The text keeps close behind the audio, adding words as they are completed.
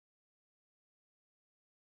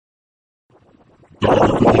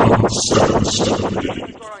What's going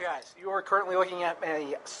on, guys? You are currently looking at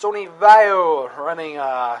a Sony Vaio running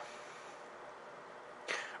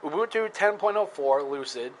Ubuntu 10.04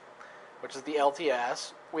 Lucid, which is the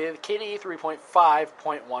LTS, with KDE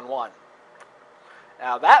 3.5.11.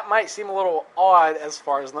 Now, that might seem a little odd as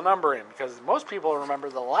far as the numbering, because most people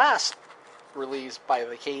remember the last release by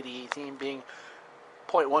the KDE team being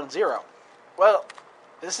 0.10. Well,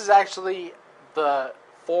 this is actually the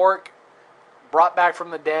fork brought back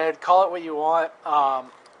from the dead, call it what you want, of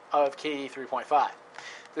KDE 3.5.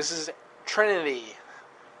 This is Trinity,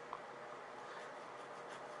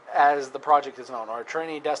 as the project is known, or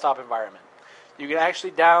Trinity desktop environment. You can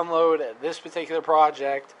actually download this particular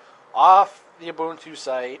project off the Ubuntu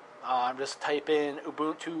site. Just type in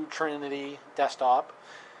Ubuntu Trinity desktop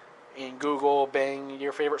in Google, Bing,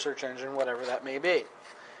 your favorite search engine, whatever that may be.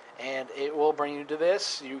 And it will bring you to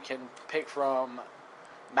this. You can pick from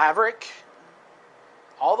Maverick,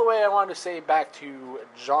 all the way, I wanted to say, back to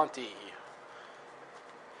Jaunty,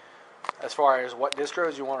 as far as what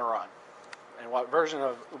distros you want to run and what version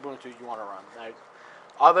of Ubuntu you want to run. Now,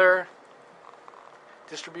 other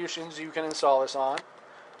distributions you can install this on.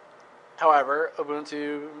 However,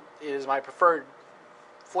 Ubuntu is my preferred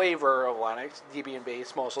flavor of Linux. Debian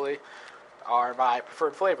base mostly are my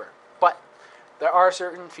preferred flavor. But there are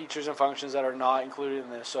certain features and functions that are not included in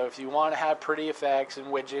this. So if you want to have pretty effects and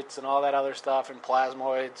widgets and all that other stuff and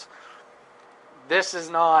plasmoids, this is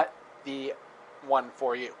not the one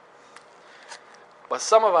for you. But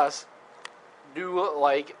some of us do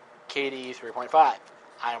like KDE 3.5.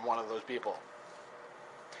 I am one of those people.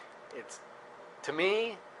 It's, to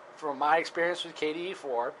me, from my experience with KDE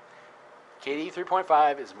 4, KDE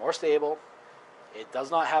 3.5 is more stable. It does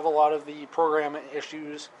not have a lot of the programming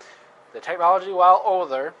issues. The technology, while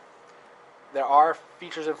older, there are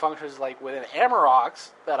features and functions like within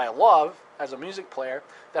Amarok's that I love as a music player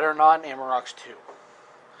that are not in Amarok's 2.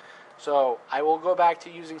 So I will go back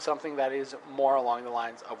to using something that is more along the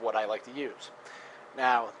lines of what I like to use.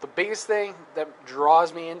 Now, the biggest thing that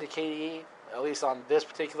draws me into KDE, at least on this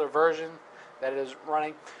particular version that is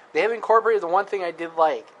running, they have incorporated the one thing I did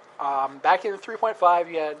like. Back in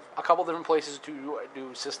 3.5, you had a couple different places to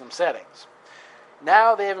do system settings.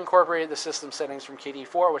 Now they have incorporated the system settings from KDE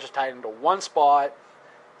 4, which is tied into one spot.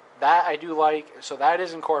 That I do like, so that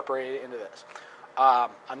is incorporated into this.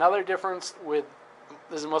 Another difference with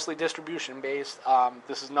this is mostly distribution based.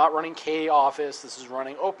 This is not running KOffice. This is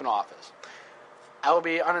running OpenOffice. I will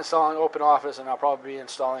be uninstalling OpenOffice, and I'll probably be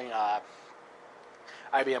installing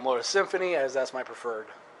IBM Lotus Symphony, as that's my preferred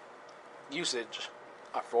usage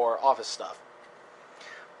for Office stuff.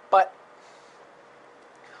 But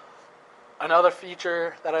another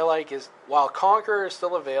feature that I like is, while Conquer is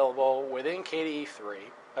still available within KDE 4,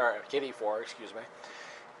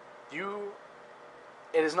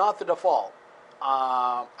 it is not the default.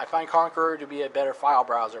 I find Conqueror to be a better file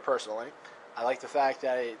browser personally. I like the fact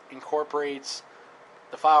that it incorporates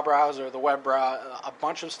the file browser, the web browser, a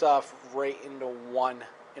bunch of stuff right into one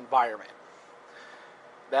environment.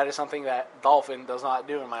 That is something that Dolphin does not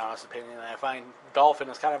do, in my honest opinion, and I find Dolphin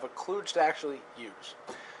is kind of a kludge to actually use.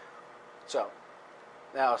 So,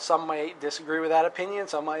 now some might disagree with that opinion.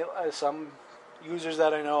 Some users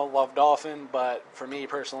that I know love Dolphin, but for me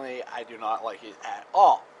personally, I do not like it at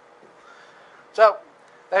all. So,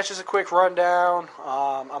 that's just a quick rundown.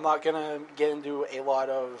 I'm not going to get into a lot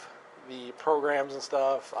of the programs and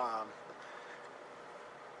stuff.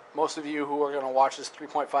 Most of you who are going to watch this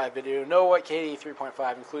 3.5 video know what KDE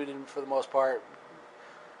 3.5 included for the most part.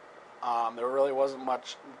 There really wasn't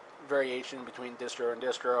much variation between distro and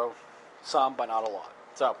distro. Some, but not a lot.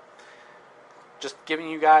 So, just giving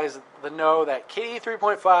you guys the know that KDE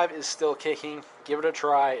 3.5 is still kicking. Give it a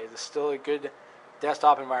try. It is still a good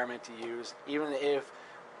desktop environment to use, even if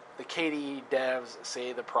the KDE devs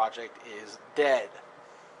say the project is dead.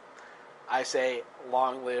 I say,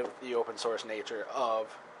 long live the open source nature of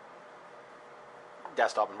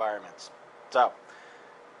desktop environments. So,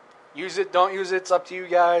 use it, don't use it, it's up to you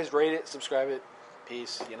guys. Rate it, subscribe it.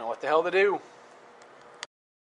 Peace. You know what the hell to do.